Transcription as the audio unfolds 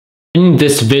In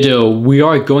this video, we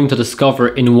are going to discover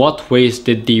in what ways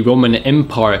did the Roman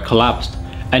Empire collapse,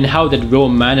 and how did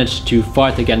Rome manage to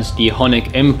fight against the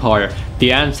Hunnic Empire,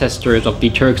 the ancestors of the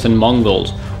Turks and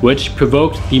Mongols, which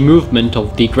provoked the movement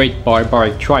of the great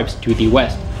barbaric tribes to the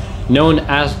west, known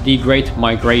as the Great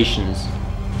Migrations.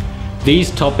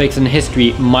 These topics in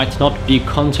history might not be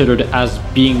considered as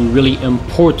being really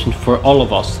important for all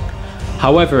of us.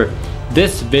 However,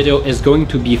 this video is going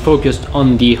to be focused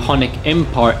on the Hunnic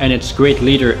Empire and its great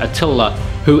leader Attila,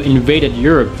 who invaded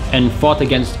Europe and fought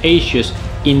against Aetius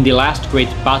in the last great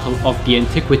battle of the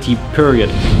antiquity period,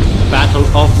 Battle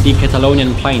of the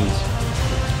Catalaunian Plains.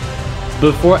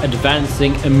 Before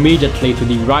advancing immediately to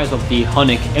the rise of the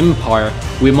Hunnic Empire,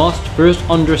 we must first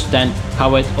understand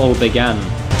how it all began.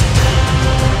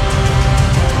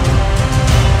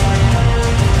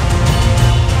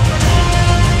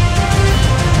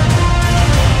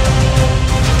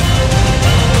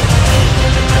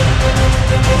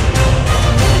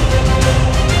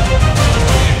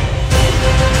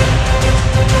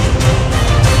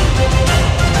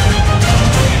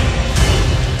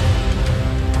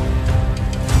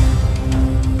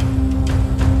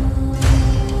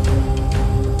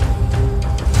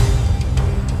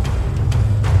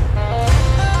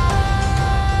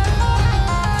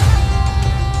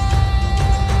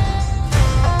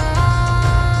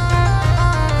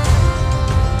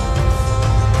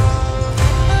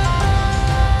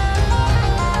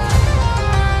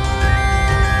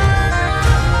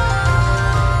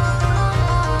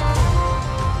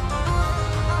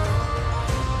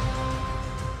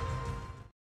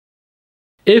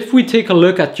 If we take a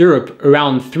look at Europe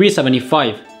around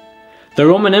 375, the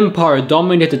Roman Empire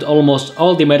dominated almost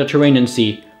all the Mediterranean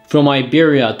Sea, from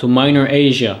Iberia to Minor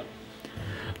Asia.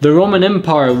 The Roman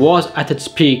Empire was at its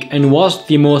peak and was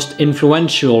the most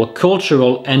influential,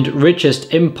 cultural and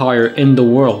richest empire in the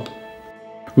world.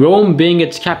 Rome, being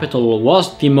its capital,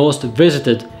 was the most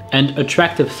visited and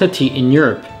attractive city in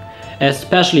Europe,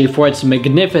 especially for its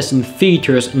magnificent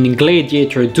theaters and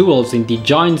gladiator duels in the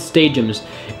giant stadiums,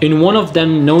 in one of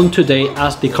them known today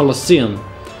as the Colosseum.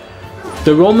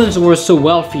 The Romans were so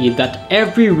wealthy that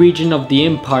every region of the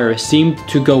empire seemed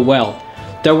to go well.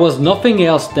 There was nothing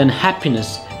else than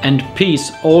happiness and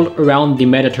peace all around the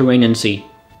Mediterranean Sea.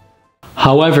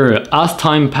 However, as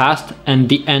time passed and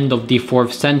the end of the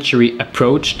 4th century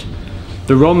approached,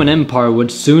 the Roman Empire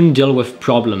would soon deal with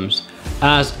problems,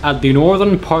 as at the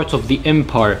northern parts of the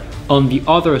empire, on the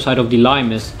other side of the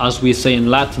limes, as we say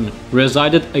in Latin,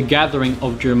 resided a gathering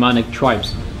of Germanic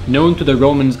tribes, known to the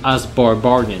Romans as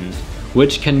barbarians,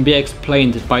 which can be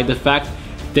explained by the fact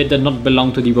they did not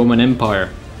belong to the Roman Empire.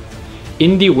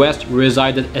 In the west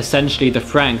resided essentially the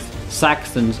Franks,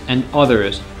 Saxons and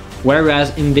others,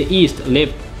 whereas in the east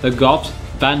lived the Goths,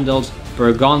 Vandals,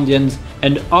 Burgundians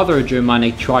and other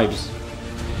Germanic tribes.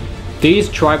 These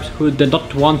tribes, who did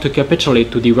not want to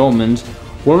capitulate to the Romans,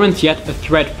 weren't yet a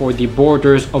threat for the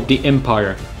borders of the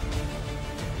empire.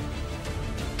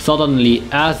 Suddenly,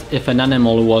 as if an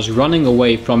animal was running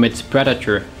away from its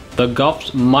predator, the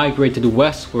Goths migrated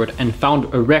westward and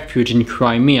found a refuge in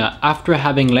Crimea after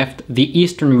having left the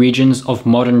eastern regions of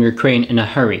modern Ukraine in a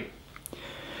hurry.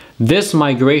 This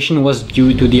migration was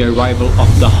due to the arrival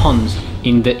of the Huns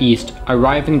in the east,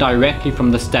 arriving directly from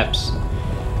the steppes.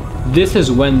 This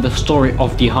is when the story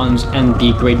of the Huns and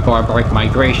the Great Barbaric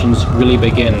Migrations really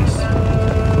begins.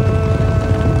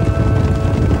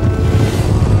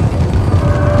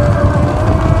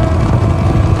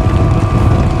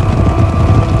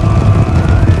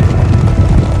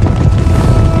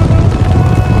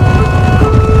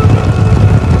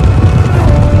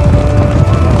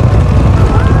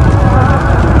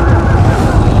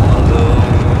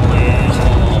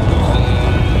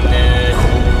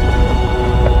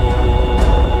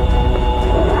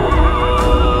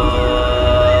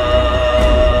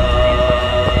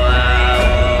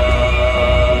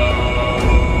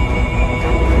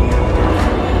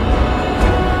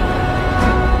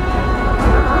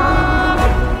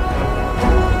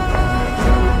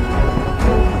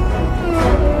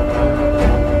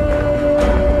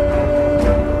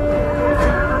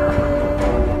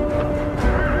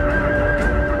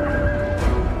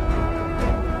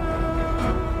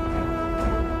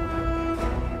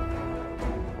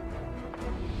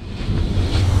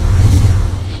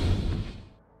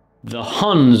 The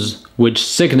Huns, which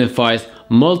signifies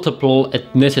multiple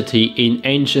ethnicity in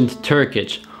ancient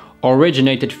Turkish,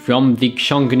 originated from the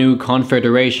Xiongnu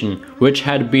Confederation, which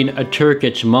had been a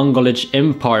Turkish-Mongolic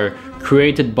empire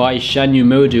created by Shanu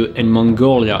Modu in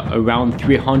Mongolia around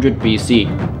 300 BC.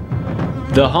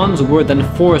 The Huns were then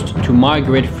forced to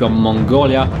migrate from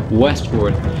Mongolia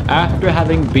westward after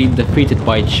having been defeated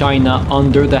by China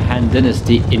under the Han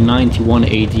Dynasty in 91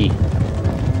 AD.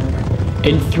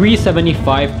 In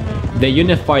 375, they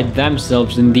unified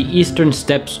themselves in the eastern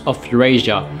steppes of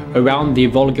Eurasia, around the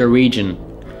Volga region.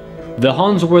 The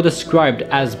Huns were described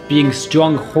as being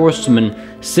strong horsemen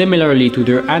similarly to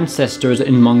their ancestors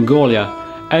in Mongolia,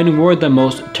 and were the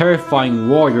most terrifying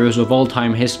warriors of all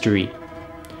time history.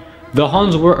 The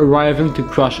Huns were arriving to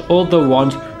crush all the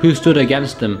ones who stood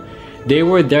against them. They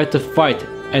were there to fight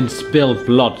and spill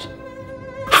blood.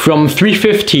 From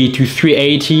 350 to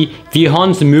 380, the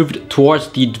Huns moved towards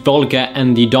the Volga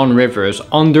and the Don rivers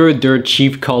under their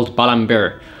chief called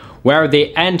Balamber, where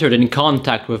they entered in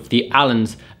contact with the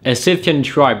Alans, a Scythian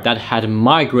tribe that had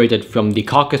migrated from the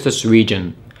Caucasus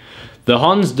region. The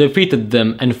Huns defeated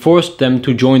them and forced them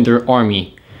to join their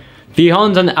army. The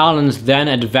Huns and Alans then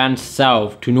advanced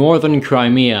south to northern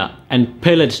Crimea and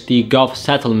pillaged the Goth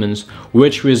settlements,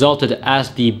 which resulted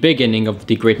as the beginning of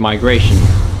the Great Migration.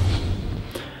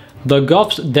 The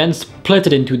Goths then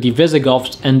split into the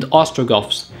Visigoths and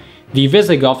Ostrogoths. The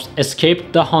Visigoths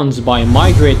escaped the Huns by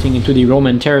migrating into the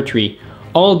Roman territory,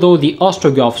 although the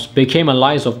Ostrogoths became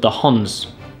allies of the Huns.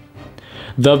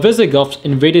 The Visigoths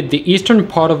invaded the eastern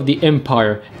part of the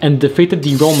empire and defeated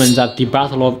the Romans at the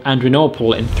Battle of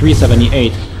Adrianople in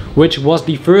 378, which was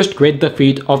the first great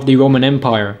defeat of the Roman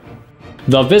Empire.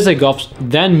 The Visigoths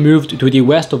then moved to the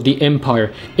west of the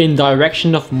empire in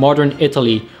direction of modern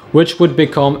Italy, which would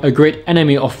become a great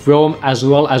enemy of Rome, as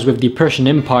well as with the Persian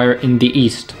Empire in the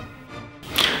east.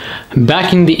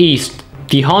 Back in the east,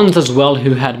 the Huns as well,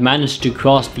 who had managed to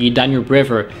cross the Danube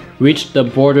River, reached the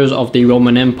borders of the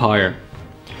Roman Empire.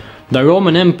 The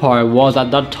Roman Empire was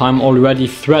at that time already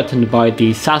threatened by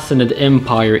the Sassanid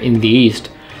Empire in the east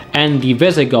and the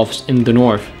Visigoths in the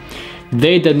north.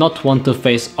 They did not want to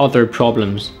face other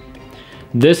problems.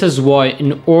 This is why,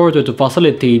 in order to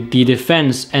facilitate the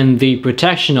defense and the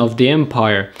protection of the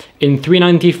empire, in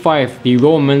 395 the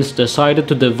Romans decided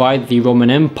to divide the Roman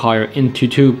Empire into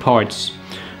two parts.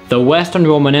 The Western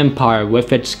Roman Empire,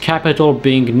 with its capital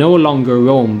being no longer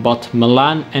Rome but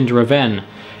Milan and Ravenna,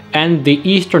 and the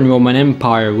Eastern Roman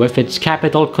Empire with its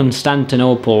capital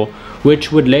Constantinople,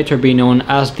 which would later be known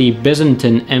as the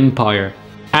Byzantine Empire.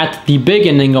 At the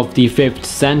beginning of the 5th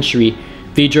century,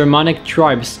 the Germanic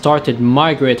tribes started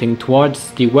migrating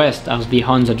towards the west as the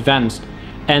Huns advanced,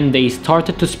 and they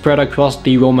started to spread across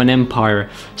the Roman Empire,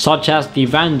 such as the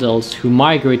Vandals, who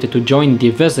migrated to join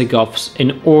the Visigoths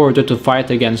in order to fight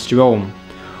against Rome,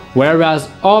 whereas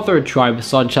other tribes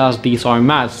such as the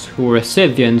Sarmats, who were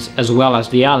Scythians as well as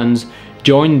the Alans,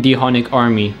 joined the Hunnic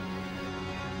army.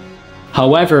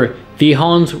 However, the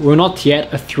Huns were not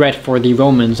yet a threat for the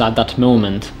Romans at that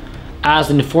moment, as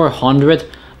in 400,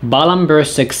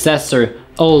 Balamber's successor,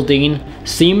 Uldine,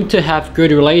 seemed to have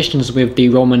good relations with the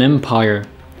Roman Empire.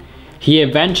 He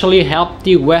eventually helped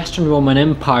the Western Roman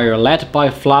Empire, led by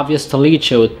Flavius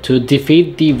Stilicho, to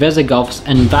defeat the Visigoths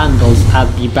and Vandals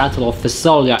at the Battle of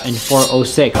Phasalia in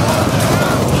 406.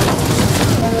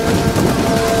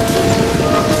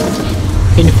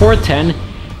 In 410,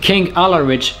 King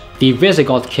Alaric, the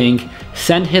Visigoth king,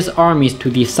 sent his armies to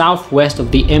the southwest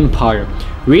of the empire,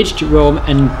 reached Rome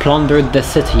and plundered the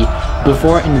city,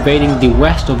 before invading the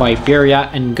west of Iberia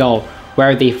and Gaul,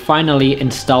 where they finally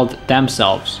installed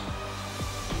themselves.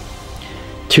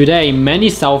 Today, many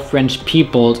South French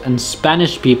peoples and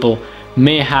Spanish people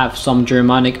may have some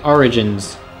Germanic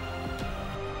origins.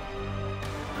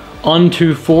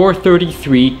 Unto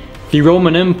 433, the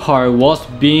Roman Empire was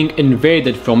being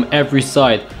invaded from every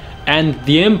side, and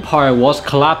the empire was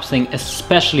collapsing,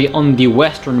 especially on the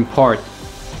western part.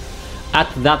 At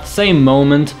that same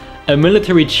moment, a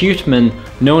military chieftain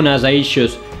known as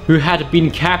Aetius, who had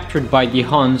been captured by the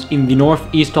Huns in the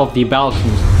northeast of the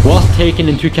Balkans, was taken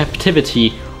into captivity,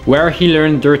 where he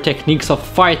learned their techniques of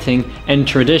fighting and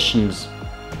traditions.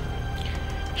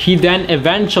 He then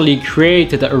eventually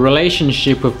created a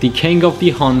relationship with the king of the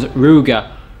Huns,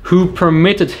 Ruga, who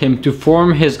permitted him to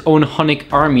form his own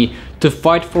Hunnic army to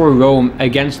fight for Rome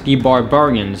against the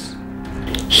barbarians.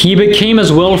 He became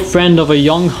as well friend of a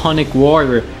young Hunnic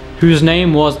warrior whose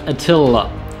name was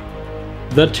Attila.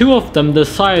 The two of them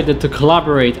decided to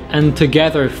collaborate and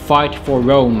together fight for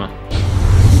Rome.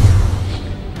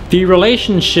 The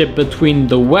relationship between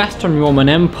the Western Roman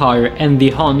Empire and the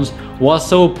Huns was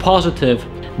so positive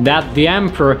that the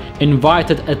emperor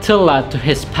invited Attila to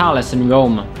his palace in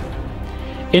Rome.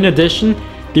 In addition,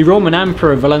 the Roman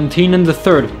Emperor Valentinian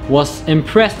III was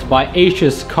impressed by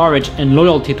Aetius' courage and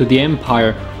loyalty to the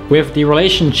empire with the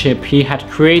relationship he had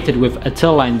created with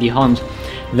Attila and the Huns,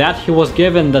 that he was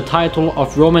given the title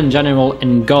of Roman general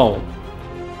in Gaul.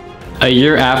 A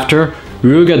year after,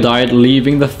 Ruga died,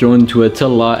 leaving the throne to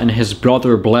Attila and his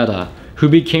brother Bleda, who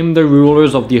became the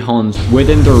rulers of the Huns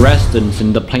within their residence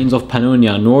in the plains of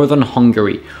Pannonia, northern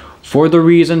Hungary. For the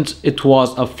reasons, it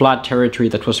was a flat territory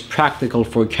that was practical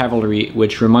for cavalry,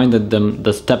 which reminded them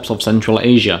the steppes of Central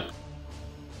Asia.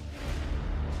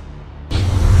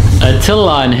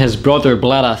 Attila and his brother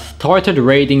Bleda started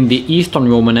raiding the Eastern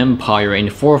Roman Empire in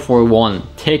 441,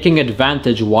 taking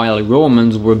advantage while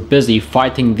Romans were busy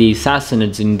fighting the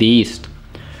Sassanids in the east.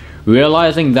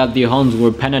 Realizing that the Huns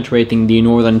were penetrating the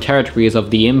northern territories of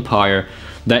the empire,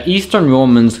 the Eastern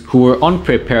Romans, who were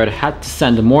unprepared, had to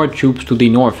send more troops to the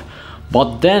north,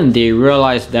 but then they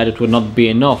realized that it would not be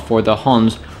enough for the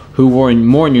Huns, who were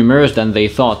more numerous than they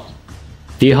thought.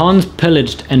 The Huns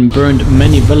pillaged and burned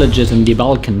many villages in the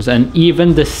Balkans and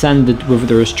even descended with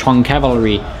their strong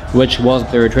cavalry, which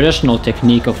was their traditional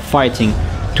technique of fighting,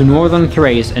 to northern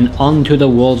Thrace and onto the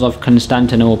walls of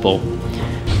Constantinople.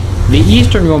 The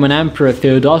Eastern Roman Emperor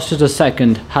Theodosius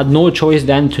II had no choice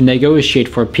then to negotiate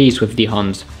for peace with the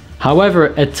Huns. However,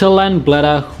 Attila and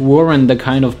Bleda, who weren't the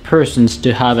kind of persons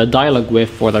to have a dialogue with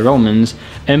for the Romans,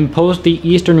 imposed the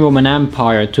Eastern Roman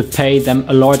Empire to pay them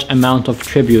a large amount of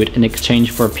tribute in exchange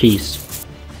for peace.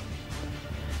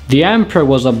 The emperor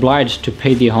was obliged to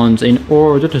pay the Huns in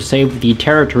order to save the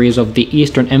territories of the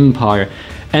Eastern Empire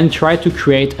and try to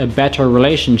create a better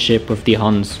relationship with the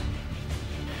Huns.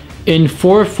 In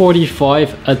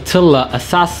 445, Attila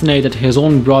assassinated his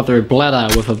own brother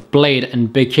Bleda with a blade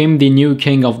and became the new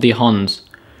king of the Huns,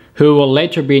 who will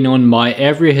later be known by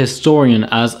every historian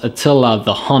as Attila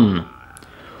the Hun.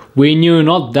 We knew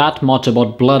not that much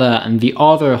about Bleda and the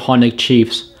other Hunnic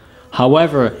chiefs.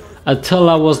 However,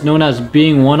 Attila was known as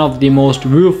being one of the most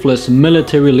ruthless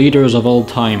military leaders of all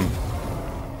time,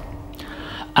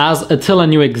 as Attila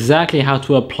knew exactly how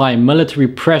to apply military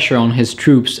pressure on his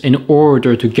troops in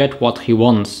order to get what he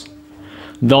wants.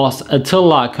 Thus,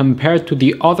 Attila, compared to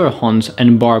the other Huns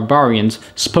and barbarians,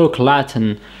 spoke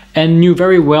Latin and knew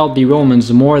very well the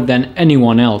Romans more than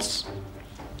anyone else.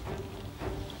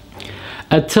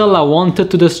 Attila wanted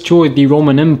to destroy the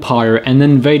Roman Empire and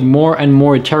invade more and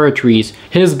more territories.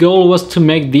 His goal was to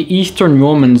make the Eastern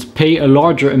Romans pay a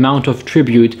larger amount of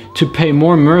tribute, to pay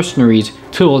more mercenaries,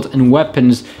 tools and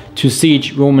weapons to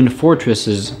siege Roman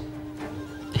fortresses.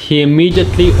 He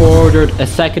immediately ordered a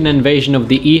second invasion of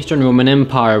the Eastern Roman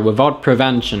Empire without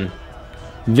prevention.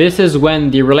 This is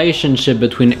when the relationship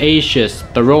between Aetius,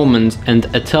 the Romans, and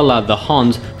Attila, the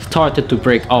Huns, started to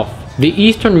break off. The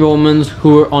Eastern Romans,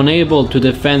 who were unable to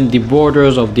defend the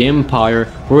borders of the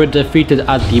empire, were defeated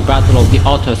at the Battle of the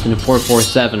Aetius in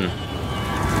 447.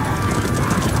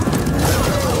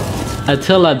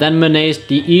 Attila then menaced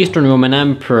the Eastern Roman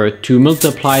Emperor to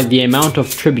multiply the amount of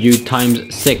tribute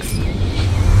times 6.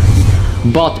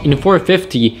 But in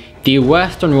 450, the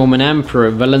Western Roman Emperor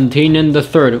Valentinian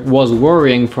III was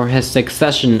worrying for his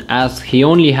succession as he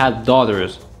only had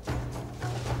daughters.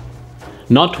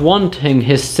 Not wanting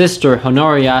his sister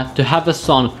Honoria to have a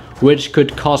son which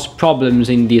could cause problems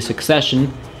in the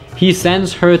succession, he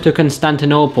sends her to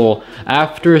Constantinople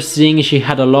after seeing she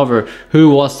had a lover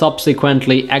who was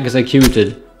subsequently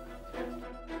executed.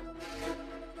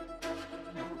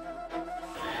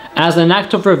 As an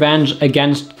act of revenge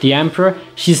against the emperor,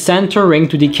 she sent her ring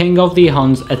to the king of the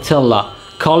Huns, Attila,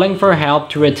 calling for help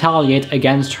to retaliate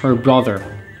against her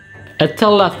brother.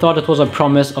 Attila thought it was a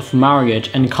promise of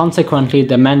marriage and consequently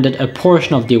demanded a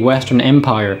portion of the Western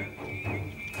Empire.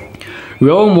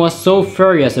 Rome was so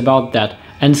furious about that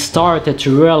and started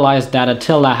to realize that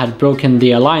Attila had broken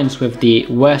the alliance with the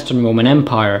Western Roman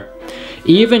Empire.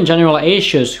 Even General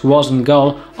Aetius, who was in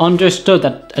Gaul, understood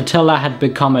that Attila had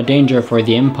become a danger for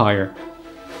the empire.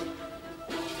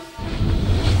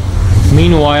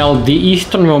 Meanwhile, the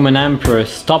Eastern Roman Emperor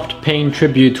stopped paying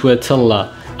tribute to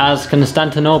Attila, as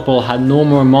Constantinople had no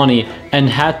more money and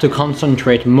had to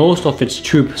concentrate most of its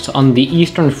troops on the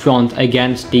eastern front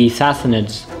against the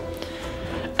Sassanids.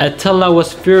 Attila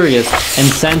was furious and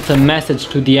sent a message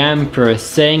to the emperor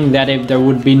saying that if there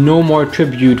would be no more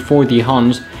tribute for the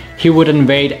Huns, he would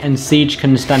invade and siege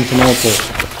Constantinople.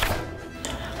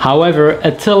 However,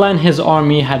 Attila and his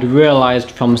army had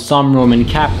realized from some Roman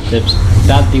captives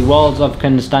that the walls of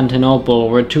Constantinople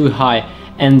were too high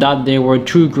and that there were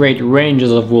two great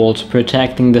ranges of walls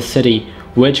protecting the city,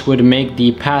 which would make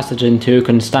the passage into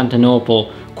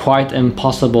Constantinople quite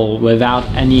impossible without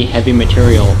any heavy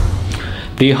material.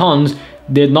 The Huns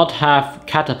did not have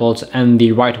catapults and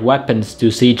the right weapons to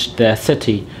siege the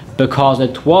city, because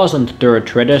it wasn't their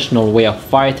traditional way of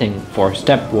fighting for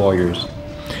steppe warriors.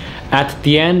 At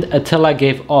the end, Attila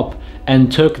gave up and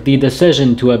took the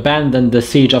decision to abandon the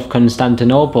siege of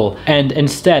Constantinople, and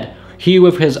instead he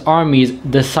with his armies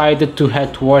decided to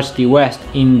head towards the west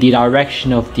in the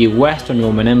direction of the Western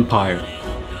Roman Empire.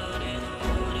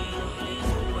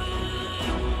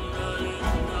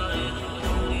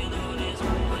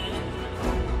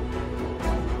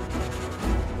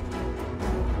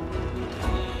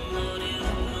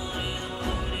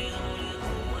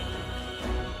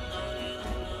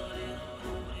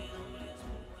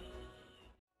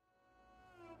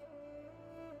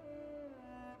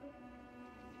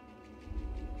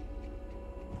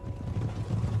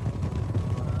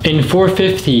 In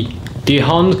 450, the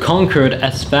Huns conquered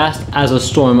as fast as a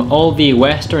storm all the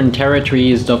western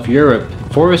territories of Europe,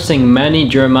 forcing many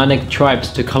Germanic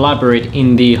tribes to collaborate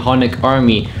in the Hunnic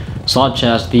army, such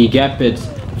as the Gepids,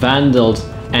 Vandals,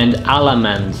 and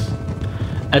Alamans.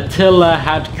 Attila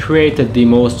had created the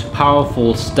most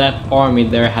powerful steppe army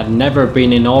there had never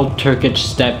been in all Turkish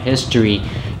steppe history,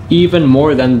 even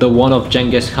more than the one of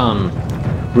Genghis Khan,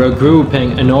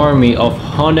 regrouping an army of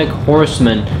Hunnic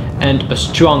horsemen and a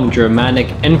strong Germanic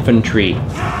infantry.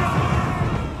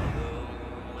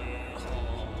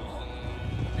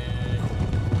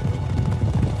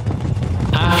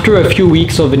 After a few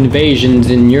weeks of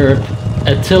invasions in Europe,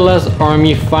 Attila's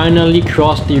army finally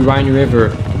crossed the Rhine River,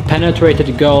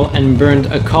 penetrated Gaul and burned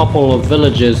a couple of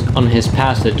villages on his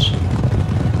passage.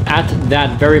 At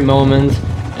that very moment,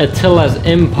 Attila's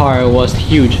empire was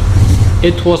huge.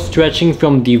 It was stretching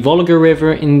from the Volga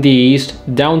River in the east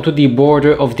down to the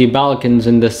border of the Balkans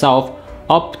in the south,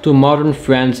 up to modern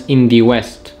France in the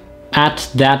west.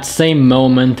 At that same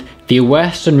moment, the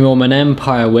Western Roman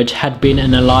Empire, which had been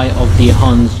an ally of the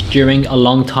Huns during a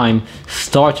long time,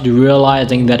 started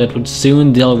realizing that it would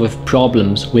soon deal with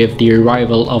problems with the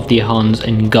arrival of the Huns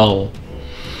in Gaul.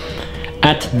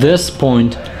 At this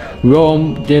point,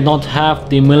 Rome did not have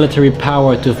the military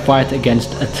power to fight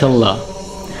against Attila.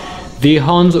 The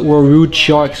Huns were rude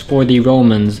sharks for the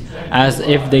Romans, as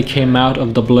if they came out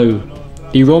of the blue.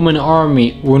 The Roman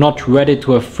army were not ready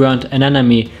to affront an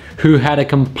enemy who had a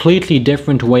completely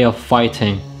different way of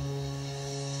fighting.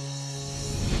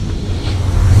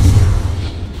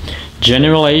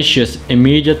 General Aetius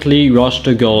immediately rushed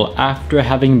to Gaul after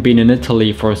having been in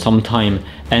Italy for some time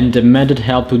and demanded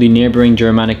help to the neighboring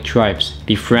Germanic tribes,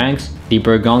 the Franks, the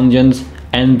Burgundians,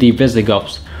 and the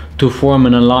Visigoths, to form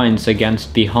an alliance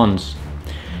against the Huns.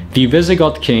 The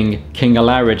Visigoth king, King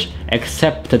Alaric,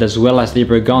 accepted as well as the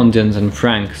Burgundians and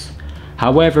Franks.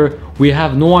 However, we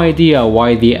have no idea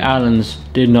why the Alans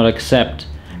did not accept,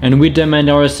 and we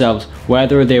demand ourselves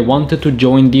whether they wanted to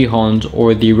join the Huns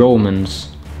or the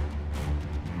Romans.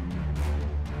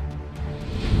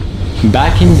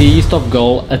 Back in the east of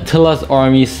Gaul, Attila's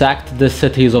army sacked the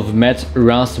cities of Metz,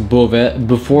 Reims, Beauvais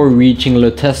before reaching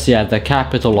Lutetia, the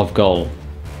capital of Gaul.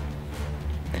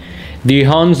 The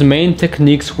Huns' main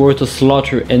techniques were to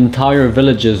slaughter entire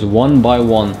villages one by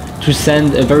one to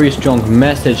send a very strong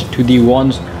message to the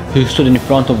ones who stood in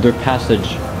front of their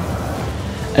passage.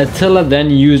 Attila then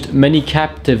used many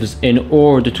captives in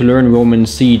order to learn Roman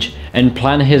siege and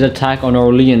plan his attack on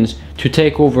Orleans to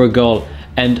take over Gaul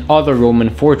and other Roman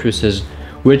fortresses,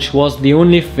 which was the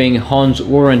only thing Huns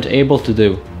weren't able to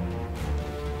do.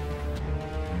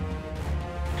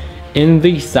 In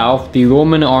the south, the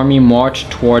Roman army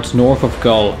marched towards north of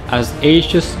Gaul, as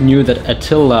Aetius knew that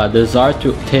Attila desired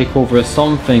to take over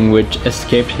something which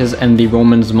escaped his and the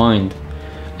Romans' mind.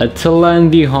 Attila and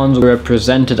the Huns were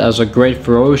represented as a great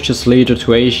ferocious leader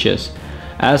to Aetius,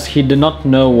 as he did not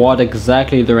know what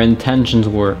exactly their intentions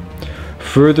were.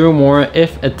 Furthermore,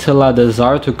 if Attila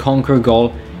desired to conquer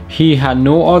Gaul, he had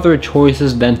no other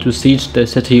choices than to siege the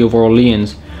city of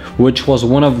Orleans, which was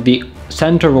one of the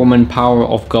Central Roman power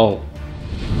of Gaul.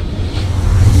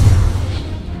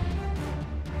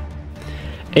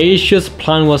 Aetius'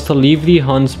 plan was to leave the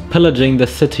Huns pillaging the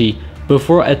city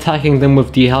before attacking them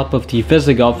with the help of the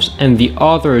Visigoths and the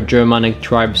other Germanic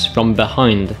tribes from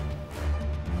behind.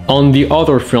 On the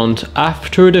other front,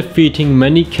 after defeating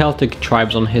many Celtic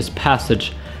tribes on his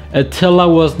passage, Attila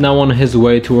was now on his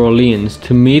way to Orleans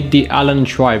to meet the Alan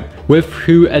tribe, with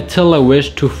who Attila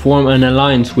wished to form an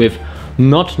alliance with,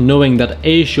 not knowing that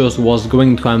Aetius was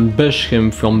going to ambush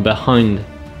him from behind.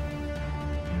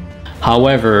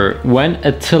 However, when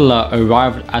Attila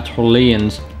arrived at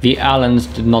Orleans, the Alans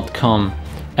did not come,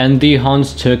 and the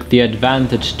Huns took the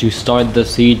advantage to start the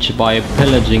siege by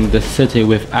pillaging the city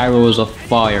with arrows of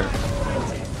fire.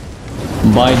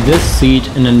 By this siege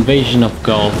and invasion of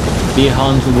Gaul, the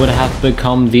Huns would have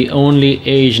become the only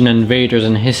Asian invaders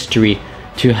in history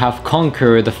to have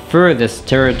conquered the furthest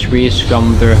territories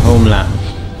from their homeland.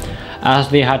 as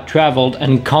they had traveled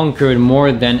and conquered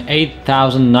more than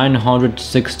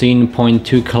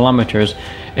 8,916.2 kilometers,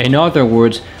 in other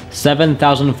words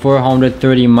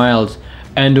 7,430 miles,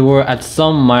 and were at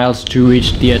some miles to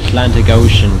reach the Atlantic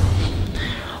Ocean.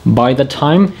 By the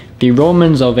time the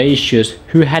Romans of Aetius,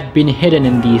 who had been hidden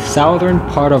in the southern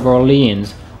part of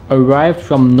Orleans, arrived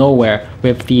from nowhere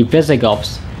with the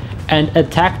Visigoths and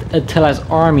attacked Attila's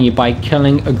army by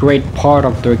killing a great part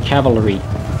of their cavalry.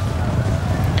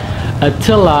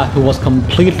 Attila, who was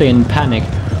completely in panic,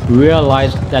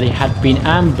 realized that he had been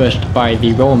ambushed by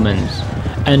the Romans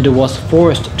and was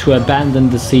forced to abandon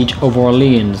the siege of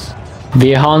Orleans.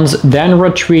 The Huns then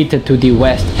retreated to the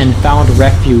west and found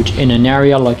refuge in an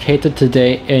area located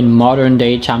today in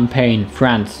modern-day Champagne,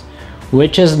 France,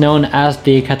 which is known as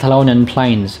the Catalaunian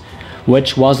Plains,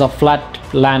 which was a flat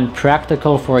land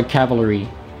practical for cavalry.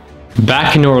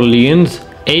 Back in Orleans,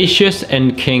 Aetius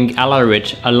and King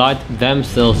Alaric allied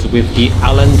themselves with the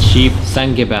Alan chief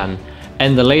Sangiban,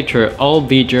 and later all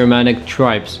the Germanic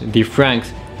tribes, the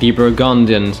Franks, the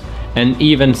Burgundians, and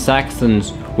even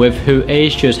Saxons, with who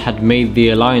Aetius had made the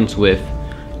alliance with,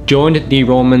 joined the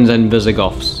Romans and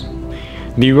Visigoths.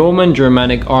 The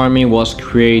Roman-Germanic army was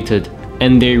created,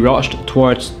 and they rushed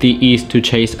towards the east to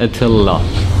chase Attila.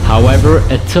 However,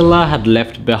 Attila had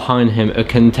left behind him a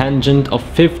contingent of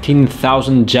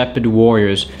 15,000 Gepid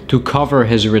warriors to cover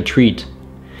his retreat.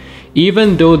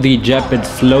 Even though the Gepids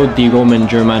slowed the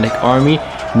Roman-Germanic army,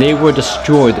 they were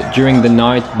destroyed during the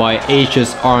night by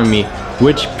Aetius' army,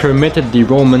 which permitted the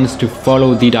Romans to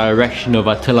follow the direction of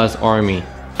Attila's army.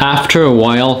 After a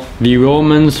while, the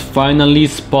Romans finally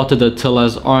spotted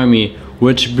Attila's army,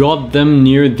 which brought them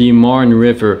near the Marne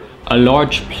River, a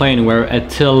large plain where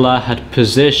Attila had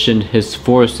positioned his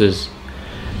forces.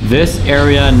 This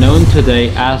area, known today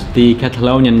as the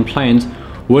Catalaunian Plains,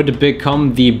 would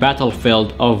become the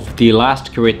battlefield of the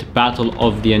last great battle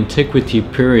of the antiquity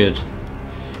period.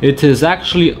 It is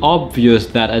actually obvious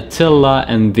that Attila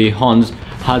and the Huns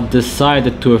had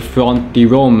decided to affront the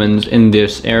Romans in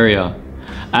this area,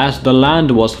 as the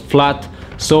land was flat,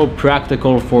 so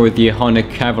practical for the Hunnic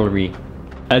cavalry.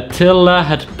 Attila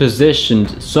had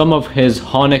positioned some of his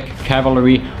Hunnic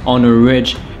cavalry on a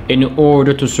ridge in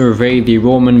order to survey the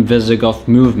Roman Visigoth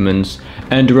movements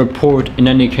and report in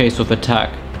any case of attack.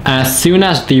 As soon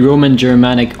as the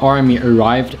Roman-Germanic army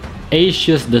arrived,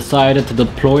 Aetius decided to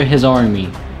deploy his army.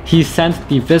 He sent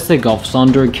the Visigoths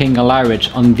under King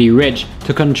Alaric on the ridge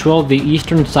to control the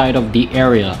eastern side of the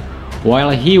area,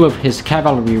 while he with his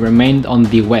cavalry remained on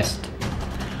the west.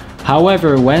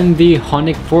 However, when the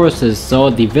Hunnic forces saw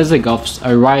the Visigoths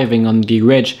arriving on the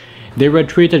ridge, they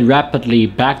retreated rapidly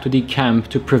back to the camp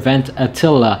to prevent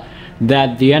Attila,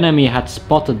 that the enemy had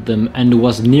spotted them and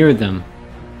was near them.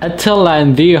 Attila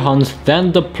and the Huns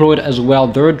then deployed as well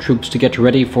their troops to get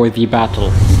ready for the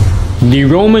battle. The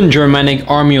Roman-Germanic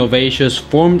army of Aetius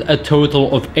formed a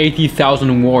total of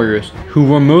 80,000 warriors, who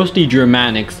were mostly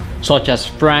Germanics, such as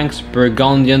Franks,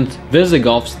 Burgundians,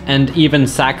 Visigoths, and even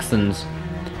Saxons.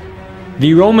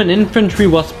 The Roman infantry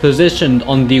was positioned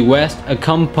on the west,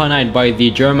 accompanied by the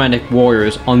Germanic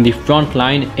warriors on the front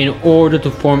line in order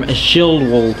to form a shield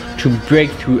wall to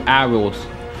break through arrows.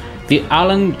 The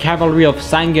Alan cavalry of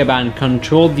Sangiban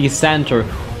controlled the center,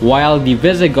 while the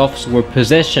Visigoths were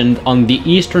positioned on the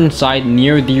eastern side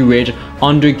near the ridge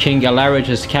under King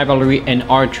Alaric's cavalry and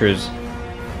archers.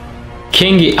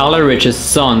 King Alaric's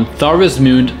son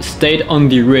Thorismund stayed on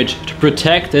the ridge to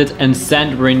protect it and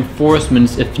send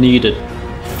reinforcements if needed.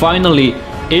 Finally,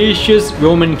 Aetius'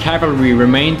 Roman cavalry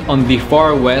remained on the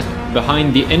far west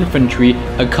behind the infantry,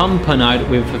 accompanied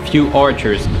with a few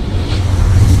archers.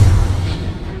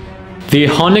 The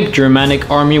Hunnic Germanic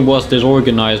army was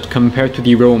disorganized compared to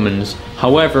the Romans,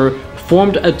 however,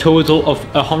 formed a total of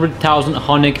 100,000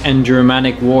 Hunnic and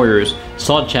Germanic warriors,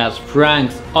 such as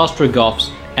Franks,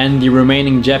 Ostrogoths, and the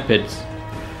remaining Gepids.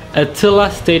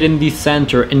 Attila stayed in the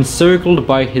center, encircled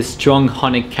by his strong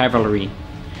Hunnic cavalry.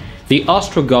 The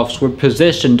Ostrogoths were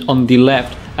positioned on the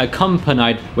left,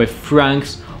 accompanied with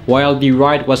Franks, while the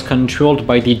right was controlled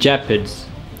by the Gepids.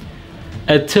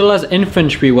 Attila's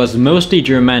infantry was mostly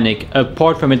Germanic,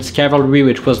 apart from its cavalry,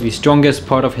 which was the strongest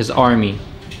part of his army.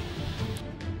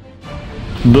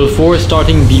 Before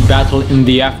starting the battle in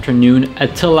the afternoon,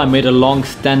 Attila made a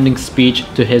long-standing speech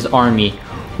to his army,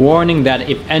 warning that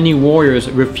if any warriors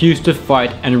refused to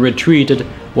fight and retreated,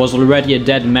 was already a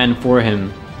dead man for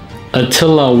him.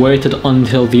 Attila waited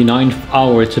until the 9th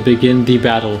hour to begin the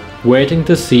battle, waiting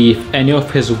to see if any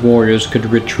of his warriors could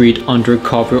retreat under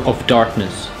cover of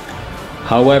darkness.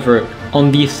 However,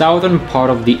 on the southern part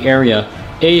of the area,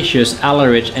 Aetius,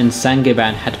 Alaric and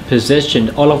Sangiban had positioned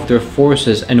all of their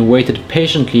forces and waited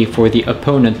patiently for the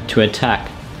opponent to attack.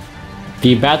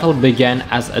 The battle began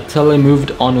as Attila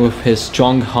moved on with his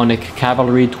strong Hunnic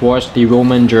cavalry towards the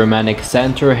Roman-Germanic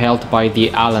center held by the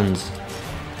Alans.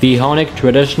 The Hunnic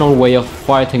traditional way of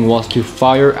fighting was to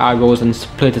fire arrows and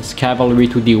split its cavalry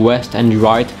to the west and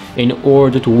right in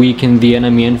order to weaken the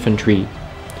enemy infantry.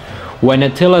 When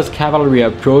Attila's cavalry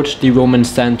approached the Roman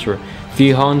center,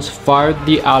 the Huns fired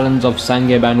the Alans of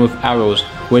Sangiban with arrows,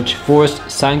 which forced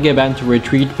Sangiban to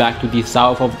retreat back to the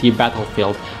south of the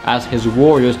battlefield, as his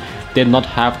warriors did not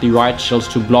have the right shields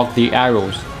to block the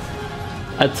arrows.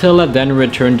 Attila then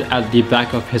returned at the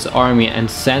back of his army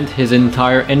and sent his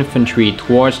entire infantry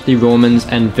towards the Romans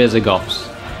and Visigoths.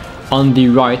 On the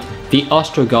right, the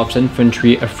Ostrogoths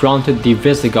infantry affronted the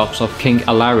Visigoths of King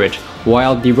Alaric,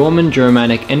 while the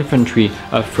Roman-Germanic infantry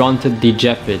affronted the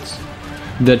Gepids.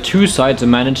 The two sides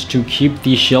managed to keep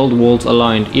the shield walls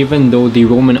aligned even though the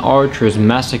Roman archers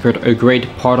massacred a great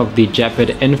part of the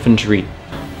Gepid infantry.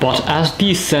 But as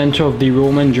the center of the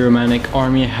Roman-Germanic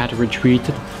army had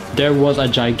retreated, there was a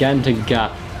gigantic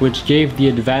gap, which gave the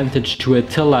advantage to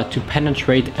Attila to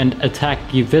penetrate and attack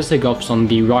the Visigoths on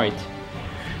the right.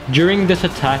 During this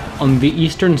attack on the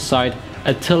eastern side,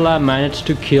 Attila managed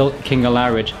to kill King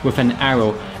Alaric with an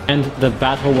arrow, and the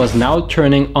battle was now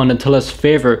turning on Attila's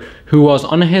favor, who was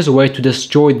on his way to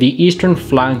destroy the eastern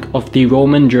flank of the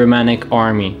Roman-Germanic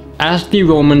army. As the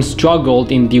Romans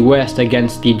struggled in the west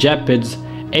against the Gepids,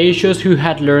 Aetius, who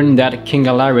had learned that King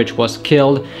Alaric was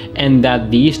killed and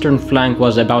that the eastern flank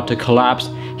was about to collapse,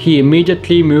 he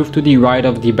immediately moved to the right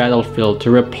of the battlefield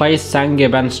to replace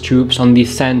Sangiban's troops on the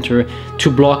center to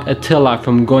block Attila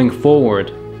from going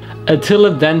forward.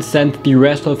 Attila then sent the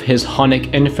rest of his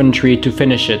Hunnic infantry to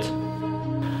finish it.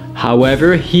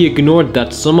 However, he ignored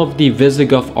that some of the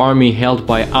Visigoth army held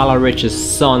by Alaric's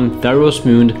son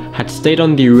Thorosmund had stayed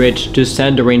on the ridge to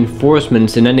send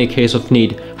reinforcements in any case of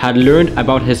need, had learned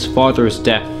about his father's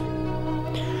death.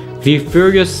 The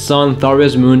furious son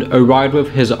Thorosmund arrived with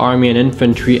his army and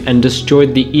infantry and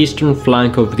destroyed the eastern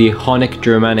flank of the Hunnic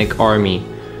Germanic army.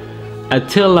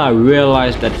 Attila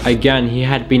realized that again he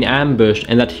had been ambushed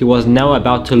and that he was now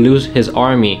about to lose his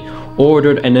army,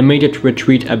 ordered an immediate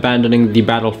retreat, abandoning the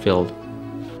battlefield.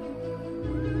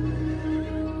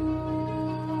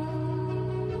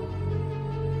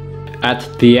 At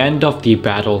the end of the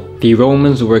battle, the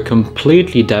Romans were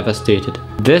completely devastated.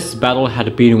 This battle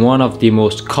had been one of the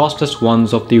most costless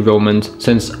ones of the Romans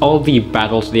since all the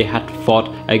battles they had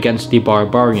fought against the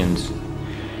barbarians.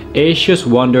 Aetius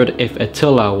wondered if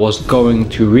Attila was going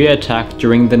to re-attack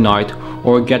during the night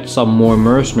or get some more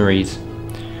mercenaries.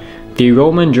 The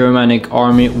Roman-Germanic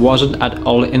army wasn't at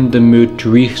all in the mood to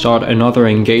restart another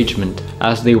engagement,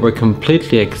 as they were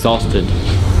completely exhausted.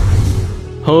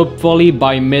 Hopefully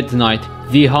by midnight,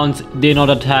 the Huns did not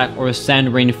attack or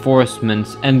send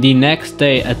reinforcements, and the next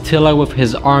day Attila with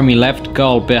his army left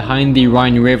Gaul behind the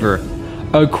Rhine River.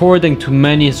 According to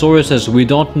many sources, we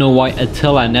don't know why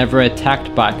Attila never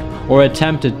attacked back or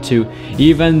attempted to,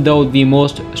 even though the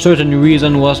most certain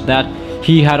reason was that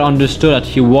he had understood that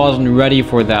he wasn't ready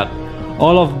for that.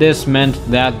 All of this meant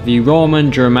that the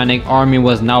Roman-Germanic army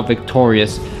was now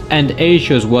victorious, and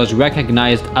Aetius was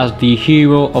recognized as the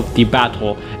hero of the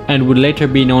battle and would later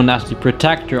be known as the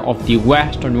protector of the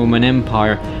Western Roman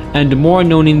Empire, and more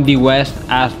known in the West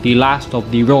as the last of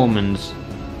the Romans.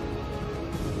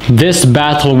 This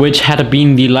battle, which had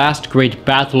been the last great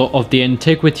battle of the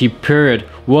antiquity period,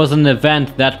 was an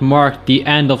event that marked the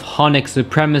end of Hunnic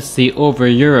supremacy over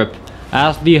Europe,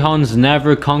 as the Huns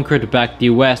never conquered back the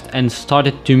west and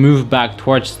started to move back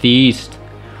towards the east.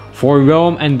 For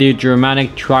Rome and the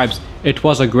Germanic tribes, it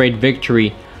was a great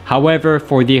victory. However,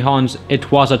 for the Huns,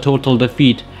 it was a total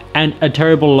defeat and a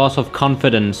terrible loss of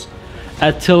confidence.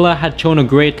 Attila had shown a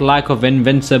great lack of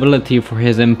invincibility for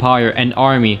his empire and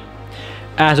army,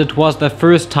 as it was the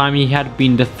first time he had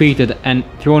been defeated and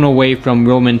thrown away from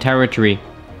Roman territory.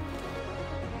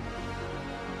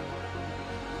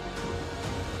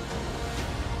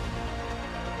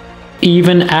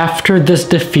 Even after this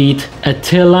defeat,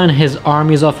 Attila and his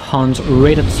armies of Huns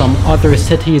raided some other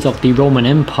cities of the Roman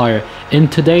Empire in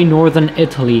today northern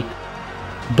Italy.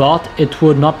 But it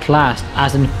would not last,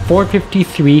 as in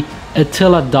 453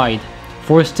 Attila died,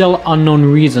 for still unknown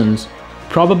reasons,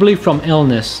 probably from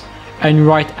illness, and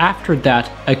right after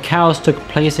that a chaos took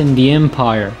place in the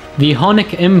empire. The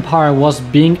Hunnic Empire was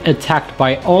being attacked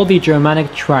by all the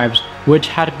Germanic tribes, which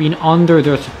had been under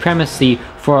their supremacy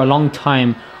for a long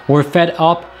time, were fed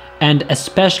up, and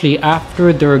especially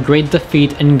after their great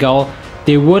defeat in Gaul,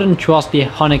 they wouldn't trust the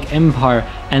Hunnic Empire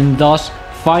and thus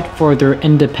fight for their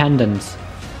independence.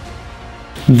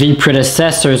 The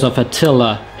predecessors of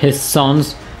Attila, his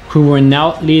sons, who were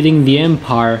now leading the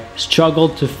empire,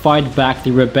 struggled to fight back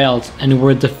the rebels and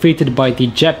were defeated by the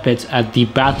Gepids at the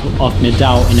Battle of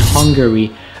Nidau in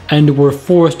Hungary and were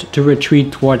forced to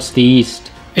retreat towards the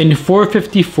east. In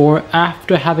 454,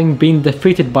 after having been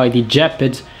defeated by the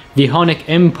Gepids, the Hunnic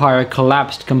Empire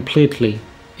collapsed completely.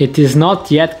 It is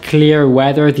not yet clear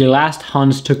whether the last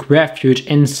Huns took refuge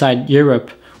inside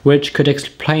Europe, which could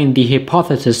explain the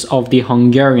hypothesis of the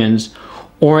Hungarians,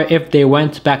 or if they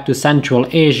went back to Central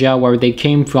Asia where they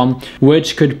came from,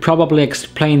 which could probably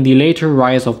explain the later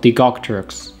rise of the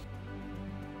Gokturks.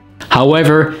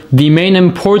 However, the main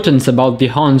importance about the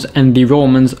Huns and the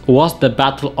Romans was the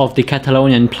Battle of the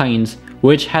Catalaunian Plains,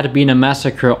 which had been a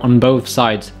massacre on both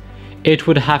sides. It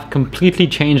would have completely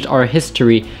changed our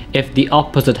history if the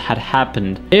opposite had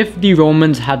happened. If the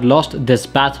Romans had lost this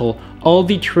battle, all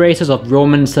the traces of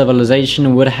Roman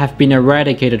civilization would have been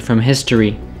eradicated from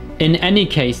history. In any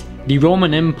case, the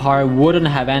Roman Empire wouldn't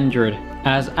have endured,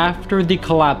 as after the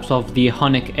collapse of the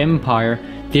Hunnic Empire,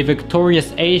 the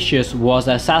victorious Aetius was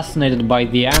assassinated by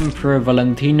the Emperor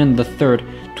Valentinian III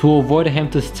to avoid him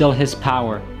to steal his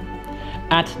power.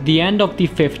 At the end of the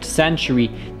 5th century,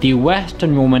 the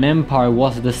Western Roman Empire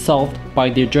was dissolved by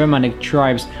the Germanic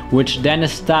tribes, which then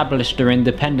established their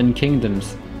independent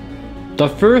kingdoms. The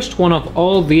first one of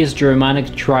all these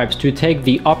Germanic tribes to take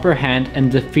the upper hand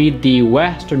and defeat the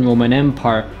Western Roman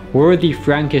Empire were the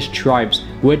Frankish tribes,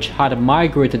 which had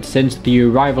migrated since the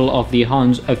arrival of the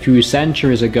Huns a few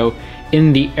centuries ago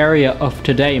in the area of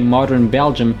today modern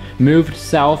Belgium, moved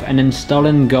south and installed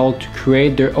in Gaul to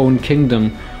create their own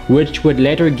kingdom, which would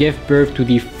later give birth to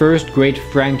the first great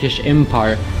Frankish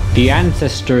Empire, the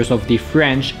ancestors of the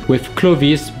French, with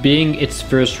Clovis being its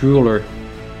first ruler.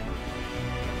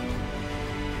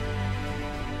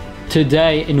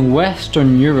 Today in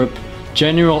Western Europe,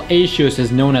 General Aetius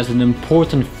is known as an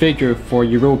important figure for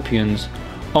Europeans,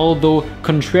 although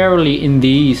contrarily in the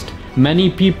East, many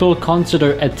people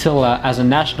consider Attila as a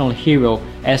national hero,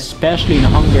 especially in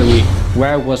Hungary,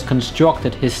 where was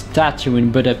constructed his statue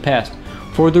in Budapest,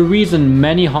 for the reason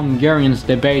many Hungarians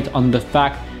debate on the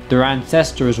fact their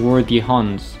ancestors were the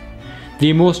Huns.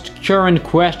 The most current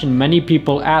question many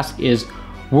people ask is,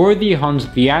 were the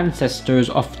Huns the ancestors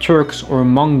of Turks or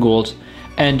Mongols,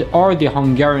 and are the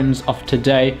Hungarians of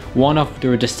today one of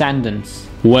their descendants?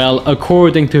 Well,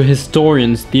 according to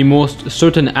historians, the most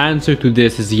certain answer to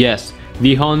this is yes.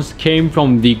 The Huns came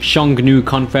from the Xiongnu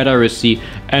Confederacy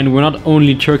and were not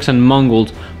only Turks and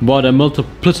Mongols, but a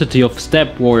multiplicity of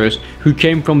steppe warriors who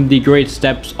came from the great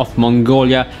steppes of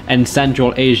Mongolia and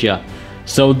Central Asia.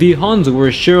 So the Huns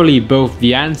were surely both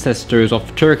the ancestors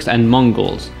of Turks and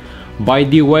Mongols. By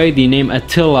the way, the name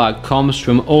Attila comes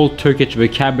from Old Turkish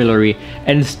vocabulary,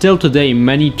 and still today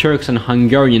many Turks and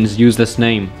Hungarians use this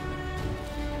name.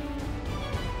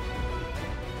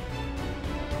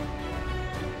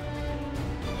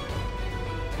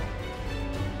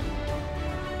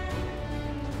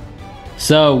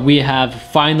 So we have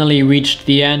finally reached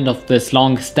the end of this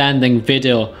long-standing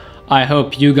video. I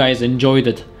hope you guys enjoyed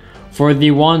it. For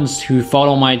the ones who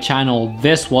follow my channel,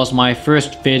 this was my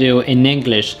first video in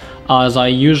English, as I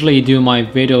usually do my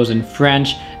videos in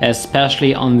French,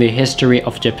 especially on the history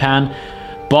of Japan,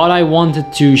 but I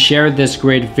wanted to share this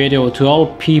great video to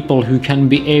all people who can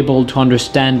be able to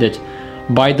understand it.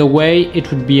 By the way, it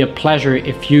would be a pleasure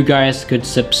if you guys could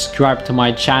subscribe to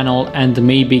my channel and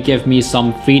maybe give me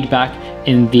some feedback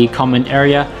in the comment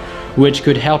area, which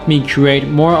could help me create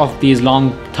more of these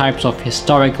long types of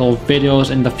historical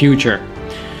videos in the future.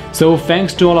 So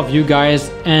thanks to all of you guys,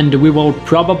 and we will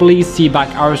probably see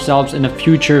back ourselves in a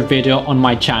future video on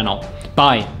my channel.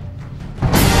 Bye!